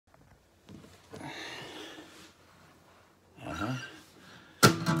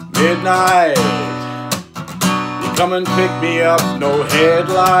at night. You come and pick me up, no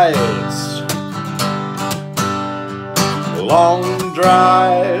headlights. Long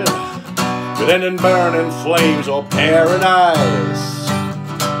drive, could end in burning flames or paradise.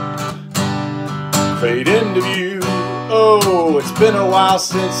 Fade into view. Oh, it's been a while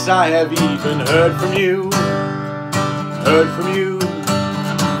since I have even heard from you. Heard from you.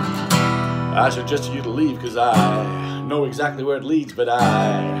 I suggest you to leave, 'cause I know exactly where it leads, but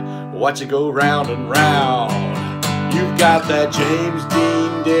I watch it go round and round. You've got that James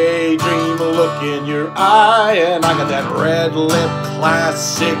Dean daydream look in your eye, and I got that red lip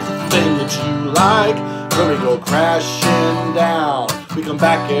classic thing that you like. When we go crashing down, we come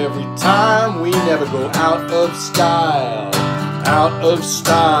back every time. We never go out of style, out of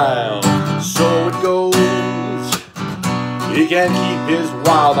style. So it goes. He can't keep his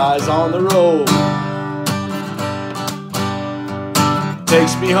wild eyes on the road.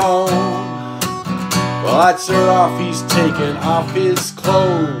 Takes me home. The lights are off, he's taking off his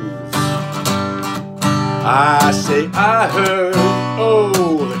clothes. I say, I heard, oh,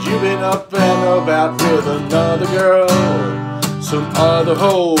 that you've been up and about with another girl, some other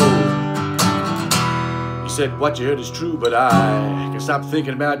hoe. He said, what you heard is true, but I can stop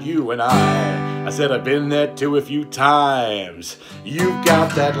thinking about you. And I said, I've been there too a few times. You've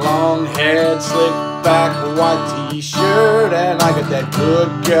got that long head, slick back, white t-shirt, and I got that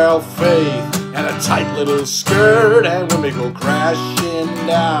good girl faith and a tight little skirt. And when we go crashing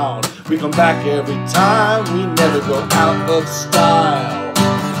down, we come back every time. We never go out of style,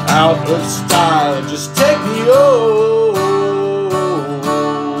 out of style. Just take me home,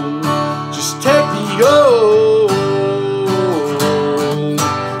 just take me home,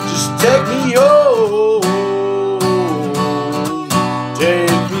 just take me home,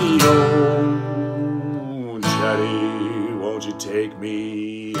 take me home, Chatty, won't you take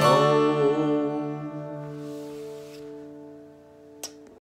me home?